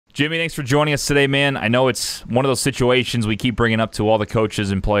Jimmy, thanks for joining us today, man. I know it's one of those situations we keep bringing up to all the coaches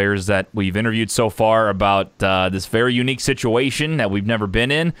and players that we've interviewed so far about this very unique situation that we've never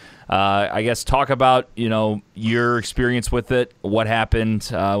been in. I guess talk about your experience with it, what happened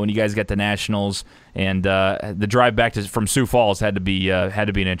when you guys got to Nationals, and the drive back from Sioux Falls had to be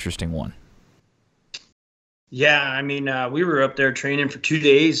an interesting one. Yeah, I mean, we were up there training for 2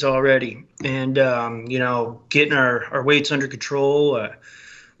 days already, and getting our weights under control.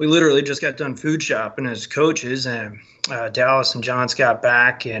 We literally just got done food shopping as coaches, and Dallas and Johns got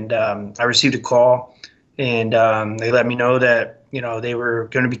back, and I received a call, and they let me know that they were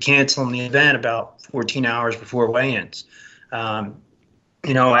going to be canceling the event about 14 hours before weigh-ins.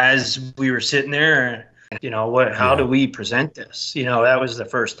 As we were sitting there, how do we present this? That was the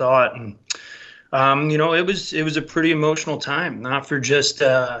first thought, and it was a pretty emotional time, not for just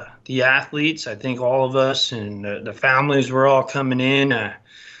the athletes. I think all of us and the families were all coming in.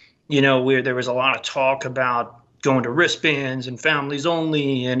 There was a lot of talk about going to wristbands and families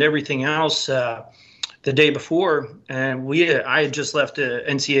only and everything else the day before. And I had just left a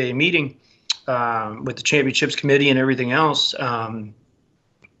NCAA meeting with the championships committee and everything else,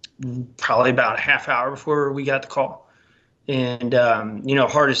 probably about a half hour before we got the call. And,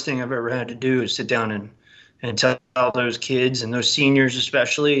 hardest thing I've ever had to do is sit down and tell those kids and those seniors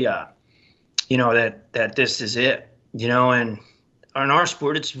especially, that this is it, and in our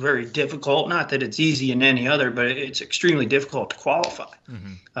sport, it's very difficult. Not that it's easy in any other, but it's extremely difficult to qualify.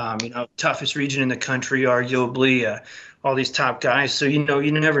 Mm-hmm. Toughest region in the country, arguably, all these top guys. So, you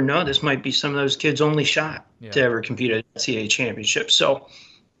never know. This might be some of those kids' only shot to ever compete at NCAA championship. So,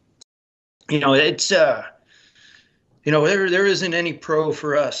 it's, there isn't any pro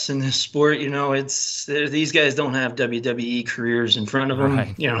for us in this sport. These guys don't have WWE careers in front of them.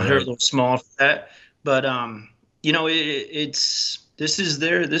 Right. They're a little small for that. But, this is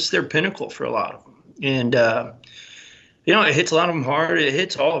their pinnacle for a lot of them, and it hits a lot of them hard. It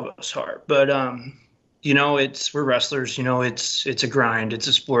hits all of us hard, but we're wrestlers. It's a grind. It's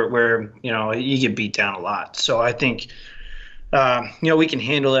a sport where you get beat down a lot. So I think we can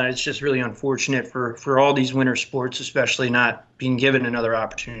handle that. It's just really unfortunate for all these winter sports, especially not being given another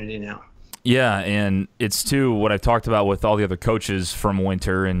opportunity now. Yeah, and it's too what I've talked about with all the other coaches from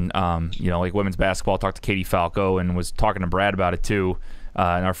winter, and like women's basketball. I talked to Katie Falco and was talking to Brad about it too in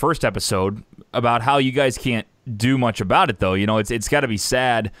our first episode about how you guys can't do much about it though. It's got to be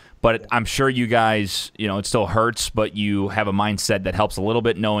sad, but I'm sure you guys, it still hurts, but you have a mindset that helps a little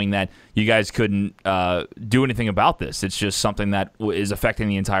bit, knowing that you guys couldn't do anything about this. It's just something that is affecting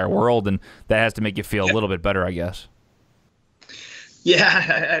the entire world, and that has to make you feel a little bit better, I guess.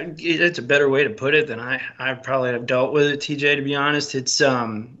 Yeah, it's a better way to put it than I probably have dealt with it, TJ, to be honest. It's,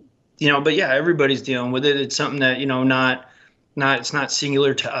 but yeah, everybody's dealing with it. It's something that, it's not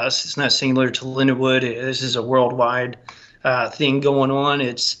singular to us. It's not singular to Lindenwood. This is a worldwide thing going on.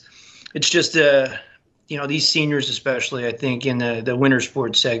 It's just, these seniors especially, I think, in the winter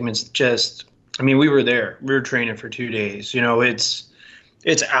sports segments, we were there. We were training for 2 days. It's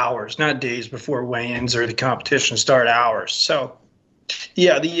hours, not days before weigh-ins or the competition start, hours. So,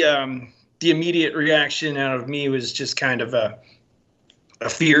 yeah, the immediate reaction out of me was just kind of a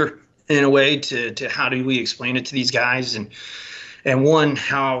fear in a way to how do we explain it to these guys, and one,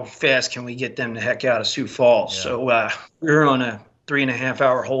 how fast can we get them the heck out of Sioux Falls? Yeah. So we were on a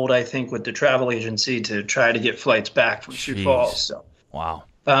 3.5-hour hold, I think, with the travel agency to try to get flights back from Sioux Falls. So wow,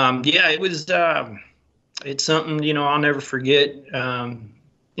 it was it's something I'll never forget.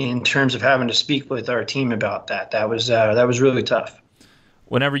 In terms of having to speak with our team about that was really tough.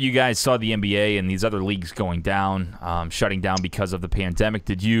 Whenever you guys saw the NBA and these other leagues going down, shutting down because of the pandemic,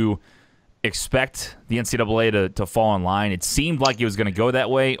 did you expect the NCAA to fall in line? It seemed like it was going to go that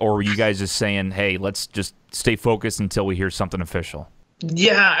way, or were you guys just saying, hey, let's just stay focused until we hear something official?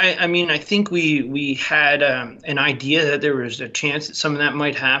 Yeah, I think we had an idea that there was a chance that some of that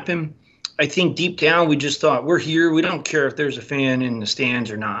might happen. I think deep down we just thought, we're here. We don't care if there's a fan in the stands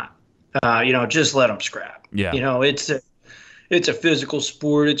or not. Just let them scrap. Yeah. It's a physical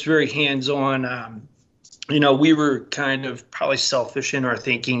sport. It's very hands-on. We were kind of probably selfish in our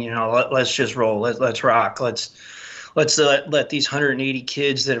thinking. Let's just roll. Let's rock. Let's let these 180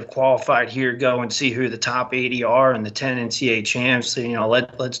 kids that have qualified here go and see who the top 80 are and the 10 NCAA champs.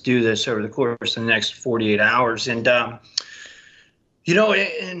 Let's do this over the course of the next 48 hours. And and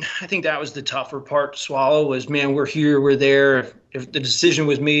I think that was the tougher part to swallow. Was, man, we're here, we're there. If the decision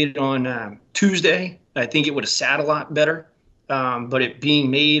was made on Tuesday, I think it would have sat a lot better. But it being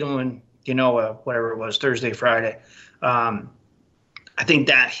made on, whatever it was, Thursday, Friday, I think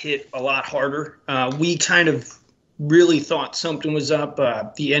that hit a lot harder. We kind of really thought something was up.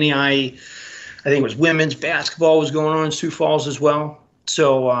 The NEI, I think it was women's basketball was going on in Sioux Falls as well.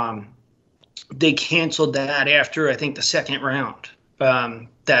 So they canceled that after, I think, the second round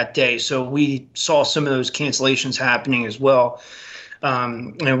that day. So we saw some of those cancellations happening as well.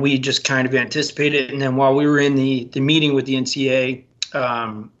 And we just kind of anticipated. And then while we were in the meeting with the NCAA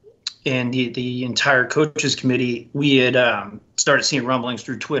and the entire coaches committee, we had started seeing rumblings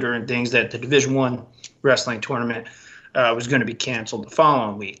through Twitter and things that the Division I wrestling tournament was going to be canceled the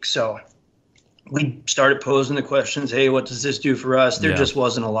following week. So we started posing the questions, hey, what does this do for us? There just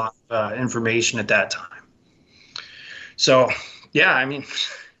wasn't a lot of information at that time. So, yeah, I mean,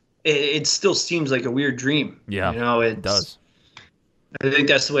 it still seems like a weird dream. Yeah, it does. I think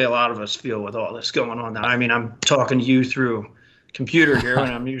that's the way a lot of us feel with all this going on now. I mean, I'm talking to you through computer here,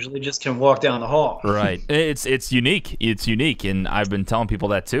 and I'm usually just can walk down the hall. Right. It's unique. It's unique, and I've been telling people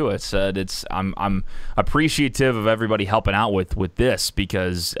that too. I'm appreciative of everybody helping out with this,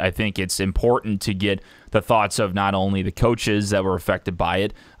 because I think it's important to get the thoughts of not only the coaches that were affected by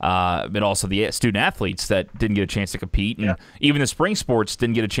it, but also the student athletes that didn't get a chance to compete, and even the spring sports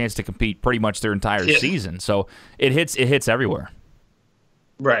didn't get a chance to compete pretty much their entire season. So it hits everywhere.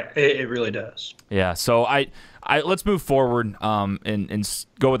 Right. It really does. Yeah. So let's move forward and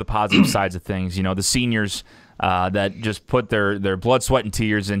go with the positive sides of things. You know, the seniors that just put their blood, sweat, and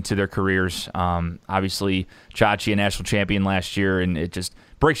tears into their careers. Obviously, Chachi, a national champion last year, and it just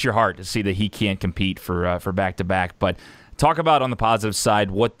breaks your heart to see that he can't compete for back-to-back. But talk about, on the positive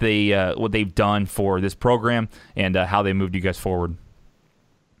side, what they've done for this program and how they moved you guys forward.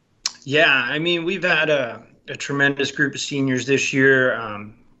 Yeah, I mean, we've had a tremendous group of seniors this year.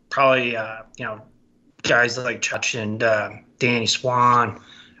 Probably, guys like Chutch and Danny Swan,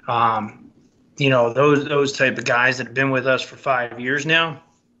 those type of guys that have been with us for 5 years now.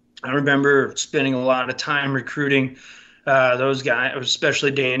 I remember spending a lot of time recruiting those guys,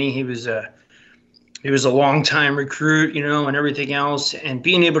 especially Danny. He was a long-time recruit, and everything else, and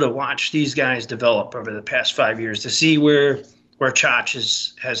being able to watch these guys develop over the past 5 years, to see where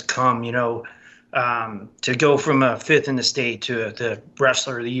Chutch has come, to go from a fifth in the state to the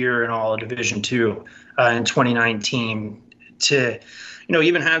wrestler of the year in all of Division II in 2019, to,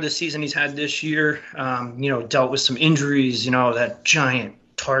 even have the season he's had this year, dealt with some injuries, that giant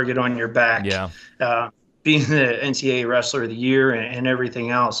target on your back, being the NCAA wrestler of the year and everything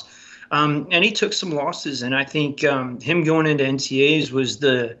else. And he took some losses, and I think him going into NCAAs was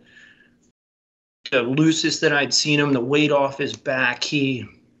the loosest that I'd seen him, the weight off his back.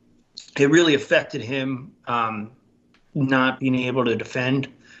 It really affected him not being able to defend.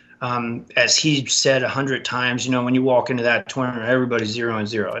 As he said 100 times, when you walk into that tournament, everybody's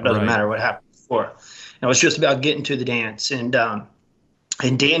 0-0. It doesn't matter what happened before. It's just about getting to the dance. And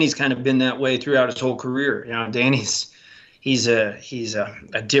Danny's kind of been that way throughout his whole career. Danny's he's a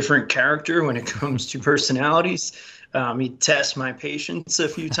different character when it comes to personalities. He tests my patience a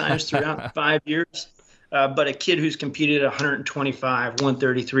few times throughout the 5 years. But a kid who's competed at 125,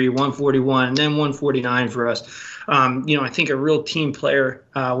 133, 141, and then 149 for us. I think a real team player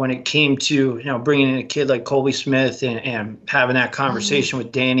when it came to, bringing in a kid like Colby Smith and having that conversation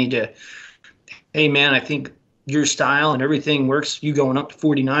with Danny to, hey, man, I think your style and everything works. You going up to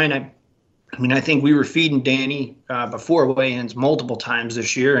 49. I think we were feeding Danny before weigh-ins multiple times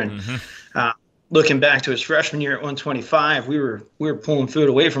this year. And looking back to his freshman year at 125, we were pulling food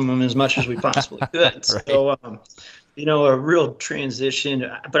away from him as much as we possibly could. Right. So, a real transition.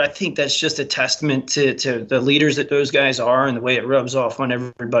 But I think that's just a testament to the leaders that those guys are and the way it rubs off on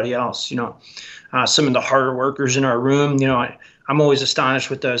everybody else. Some of the harder workers in our room, I'm always astonished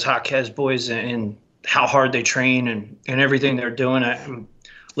with those Jaquez boys and how hard they train and everything they're doing. I'm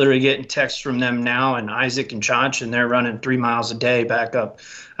literally getting texts from them now, and Isaac and Chach, and they're running 3 miles a day back up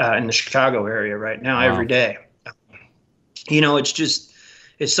in the Chicago area right now. Wow. Every day.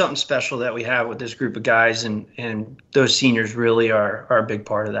 It's something special that we have with this group of guys, and those seniors really are a big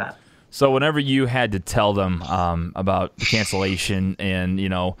part of that. So whenever you had to tell them about the cancellation and,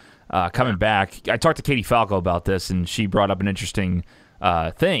 coming back, I talked to Katie Falco about this, and she brought up an interesting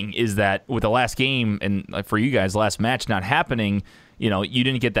thing, is that with the last game and for you guys, last match not happening, you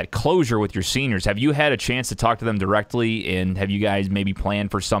didn't get that closure with your seniors. Have you had a chance to talk to them directly, and have you guys maybe planned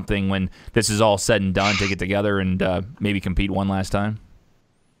for something when this is all said and done to get together and maybe compete one last time?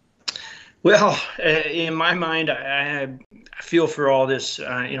 Well, in my mind, I feel for all this.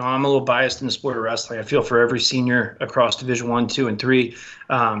 I'm a little biased in the sport of wrestling. I feel for every senior across Division I, II, and III.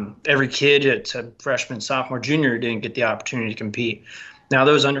 Every kid, it's a freshman, sophomore, junior, didn't get the opportunity to compete. Now,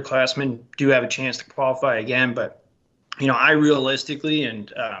 those underclassmen do have a chance to qualify again, but I realistically,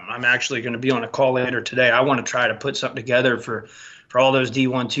 and I'm actually going to be on a call later today. I want to try to put something together for all those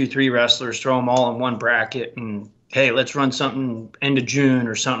D1, 2, 3 wrestlers, throw them all in one bracket, and hey, let's run something end of June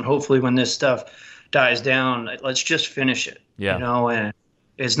or something. Hopefully, when this stuff dies down, let's just finish it. Yeah. And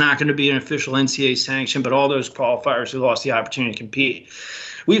it's not going to be an official NCAA sanction, but all those qualifiers who lost the opportunity to compete,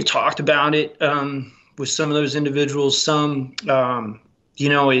 we've talked about it with some of those individuals. Some,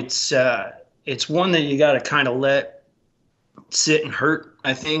 it's one that you got to kind of let sit and hurt,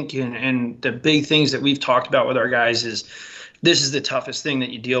 I think. And the big things that we've talked about with our guys is this is the toughest thing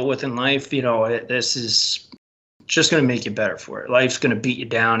that you deal with in life. This is just going to make you better for it. Life's going to beat you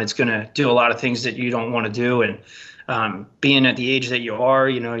down. It's going to do a lot of things that you don't want to do. And being at the age that you are,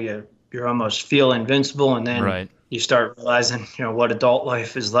 you're almost feel invincible. And then you start realizing, what adult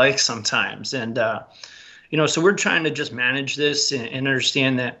life is like sometimes. And, so we're trying to just manage this and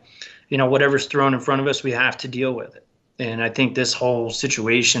understand that, whatever's thrown in front of us, we have to deal with it. And I think this whole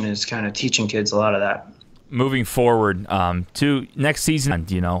situation is kind of teaching kids a lot of that. Moving forward to next season,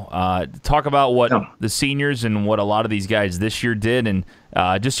 talk about what the seniors and what a lot of these guys this year did, and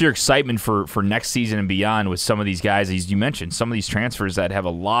just your excitement for next season and beyond with some of these guys, as you mentioned, some of these transfers that have a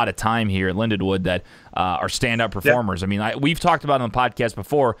lot of time here at Lindenwood that are stand-up performers. Yep. I mean, we've talked about it on the podcast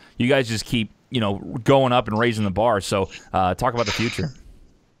before. You guys just keep, going up and raising the bar. So talk about the future.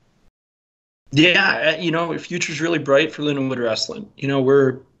 Yeah, the future's really bright for Lindenwood Wrestling.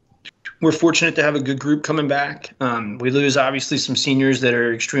 We're fortunate to have a good group coming back. We lose, obviously, some seniors that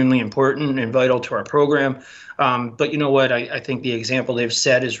are extremely important and vital to our program. But you know what? I think the example they've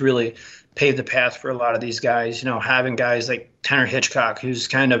set has really paved the path for a lot of these guys. Having guys like Tanner Hitchcock, who's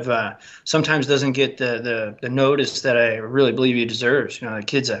kind of sometimes doesn't get the notice that I really believe he deserves. The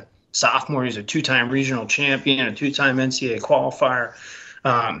kid's a sophomore. He's a 2-time regional champion, a 2-time NCAA qualifier.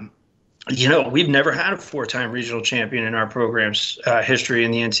 We've never had a 4-time regional champion in our program's history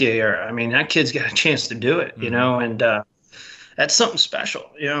in the NCAA era. I mean, that kid's got a chance to do it, and that's something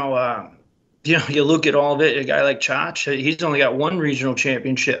special. You look at all of it, a guy like Chach, he's only got 1 regional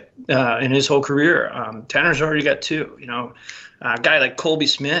championship in his whole career. Tanner's already got 2, a guy like Colby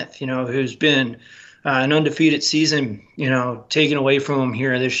Smith, who's been an undefeated season, taken away from him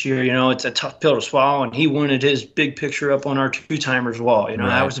here this year. It's a tough pill to swallow, and he wanted his big picture up on our 2-timers wall.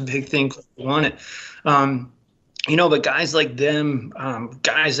 That was a big thing. He wanted, but guys like them,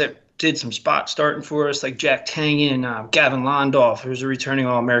 guys that did some spot starting for us, like Jack Tangen, Gavin Londolf, who's a returning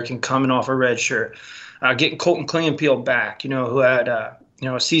All-American coming off a red shirt, getting Colton Clanfield back, who had, a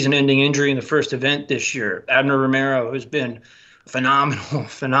season-ending injury in the first event this year. Abner Romero, who's been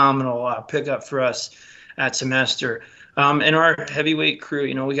phenomenal pickup for us at semester. And our heavyweight crew,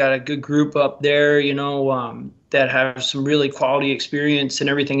 we got a good group up there, that have some really quality experience and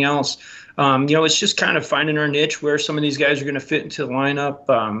everything else. It's just kind of finding our niche where some of these guys are going to fit into the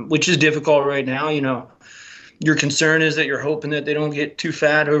lineup, which is difficult right now. Your concern is that you're hoping that they don't get too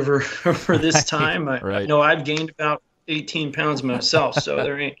fat over this time. I know I've gained about 18 pounds myself, so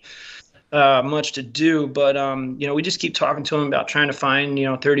there ain't much to do, but we just keep talking to them about trying to find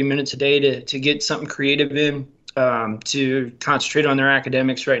 30 minutes a day to get something creative in, to concentrate on their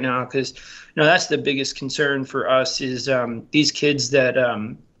academics right now, because that's the biggest concern for us is these kids that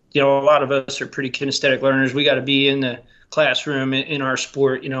a lot of us are pretty kinesthetic learners. We got to be in the classroom in our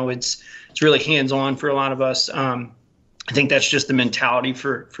sport. It's really hands-on for a lot of us. I think that's just the mentality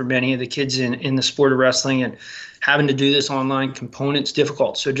for many of the kids in the sport of wrestling, and having to do this online component's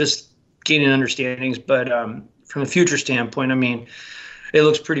difficult. So just gaining understandings, but from a future standpoint, I mean, it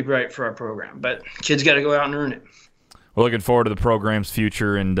looks pretty bright for our program, but kids got to go out and earn it. We're looking forward to the program's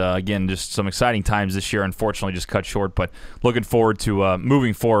future, and again, just some exciting times this year. Unfortunately, just cut short, but looking forward to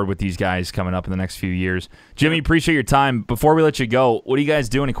moving forward with these guys coming up in the next few years. Jimmy, appreciate your time. Before we let you go, what are you guys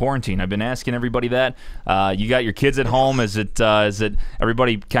doing in quarantine? I've been asking everybody that. You got your kids at home. Is it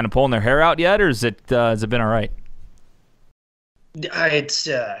everybody kind of pulling their hair out yet, or has it been all right?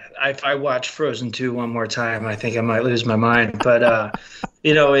 If I watch Frozen 2 one more time, I think I might lose my mind. But I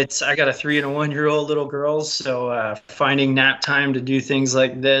got a 3 and a 1-year-old little girls, so finding nap time to do things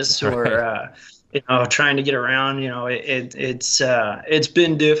like this, or trying to get around, it's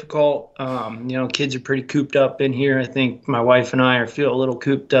been difficult. Kids are pretty cooped up in here. I think my wife and I feel a little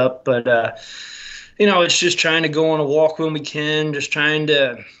cooped up, but it's just trying to go on a walk when we can, just trying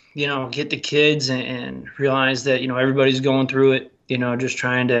to get the kids and realize that, everybody's going through it, just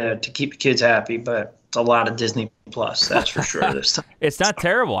trying to keep the kids happy. But It's a lot of Disney Plus, that's for sure this time. It's not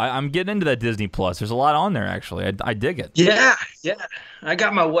terrible. I'm getting into that Disney Plus. There's a lot on there, actually. I dig it. Yeah, yeah. I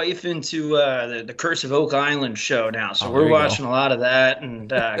got my wife into the Curse of Oak Island show now, so we're watching a lot of that and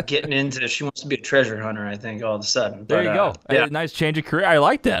getting into. She wants to be a treasure hunter, I think, all of a sudden. There you go. Yeah. Nice change of career. I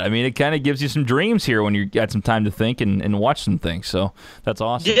like that. I mean, it kind of gives you some dreams here when you got some time to think and watch some things. So that's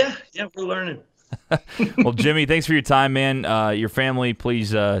awesome. Yeah, we're learning. Well, Jimmy, thanks for your time, man. Your family,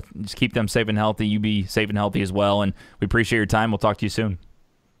 please just keep them safe and healthy. You be safe and healthy as well, and we appreciate your time. We'll talk to you soon.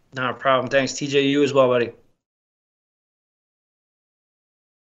 Not a problem. Thanks, TJ. You as well, buddy.